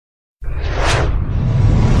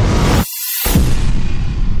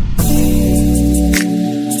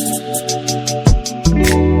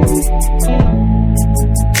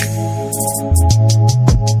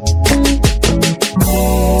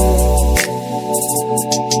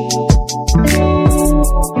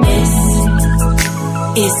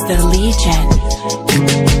the Legion.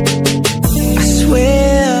 I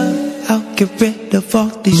swear I'll get rid of all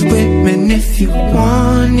these women if you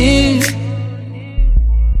want it.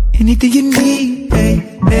 Anything you need, babe,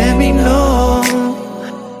 let me know.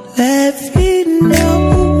 Let me know.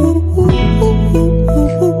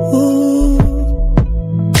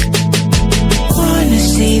 Wanna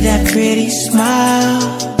see that pretty smile.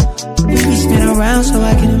 Maybe spin around so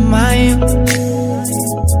I can admire you.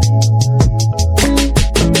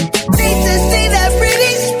 Need to see that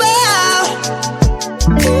pretty smile.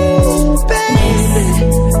 Ooh, baby.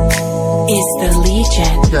 It's the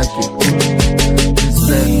Legion. Check it. Just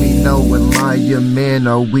let me know, am I your man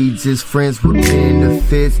or we just friends with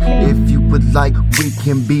benefits? If you would like, we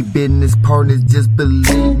can be business partners. Just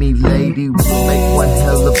believe me, lady, we'll make one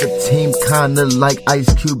hell of a team, kinda like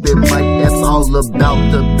Ice Cube and Mike. That's all about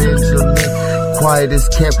the Benjamin. Quiet as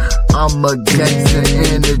kept, I'm a gangster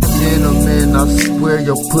and a gentleman. I swear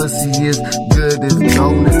your pussy is good as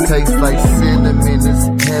gold. It tastes like cinnamon. It's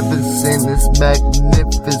heaven sent, it's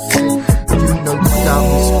magnificent. You know you got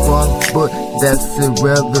me sprung, but that's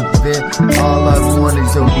irrelevant. All I want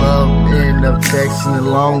is your love and affection.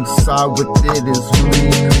 Alongside with it is me,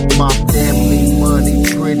 my family, money,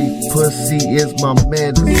 pretty pussy is my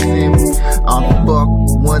medicine. I fuck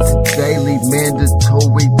once daily,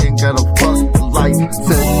 mandatory, then gotta fuck like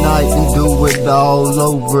tonight and do it all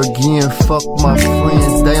over again. Fuck my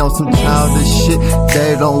friends, they on some childish shit,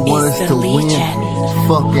 they don't want us to win.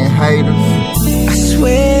 Fucking haters. I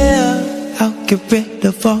swear I'll get rid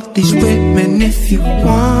of all these women if you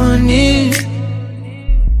want it.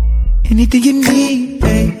 Anything you need,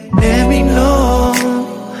 babe, let me know.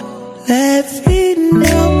 Let me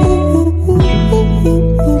know.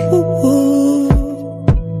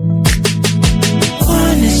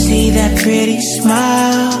 Wanna see that pretty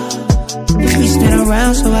smile. Maybe spin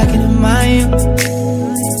around so I can admire you.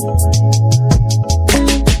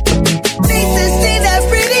 Need to see that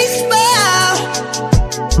pretty smile.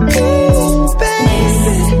 Ooh,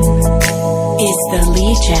 baby. It's the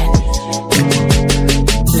Legion.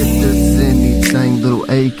 If there's anything little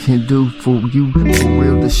A can do for you, for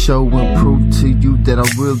real to show and prove to you that I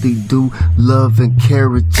really do love and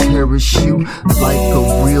cherish you like a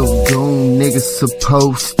real goon. Nigga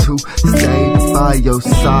supposed to stay by your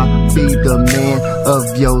side, be the man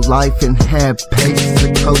of your life and have patience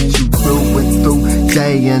to coach you through and through.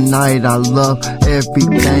 Day and night, I love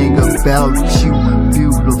everything about you.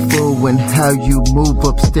 Beautiful and how you move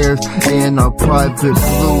upstairs in our private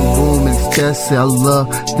blue room. And especially I love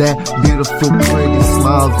that beautiful pretty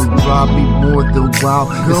smile that drive me more than wild.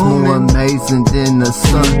 It's more amazing than the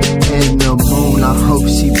sun and the moon. I hope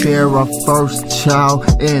she bear our first child,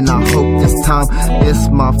 and I hope this time it's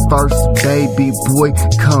my first baby boy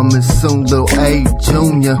coming soon. Lil A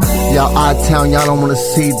Junior. Y'all out-town, y'all don't wanna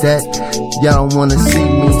see that. Y'all don't wanna see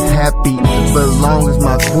me happy. But as long as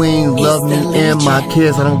my queen love me and my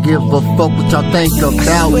kids, I don't give a fuck what y'all think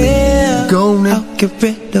about me. Gonna I'll get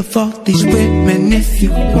rid of all these women if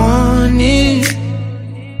you want it.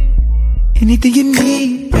 Anything you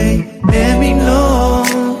need, babe, let me know.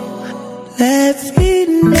 Let me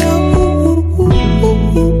know.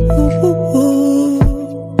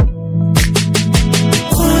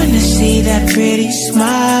 Wanna see that pretty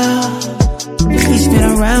smile. Maybe spin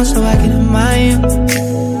around so I can admire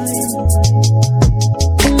you.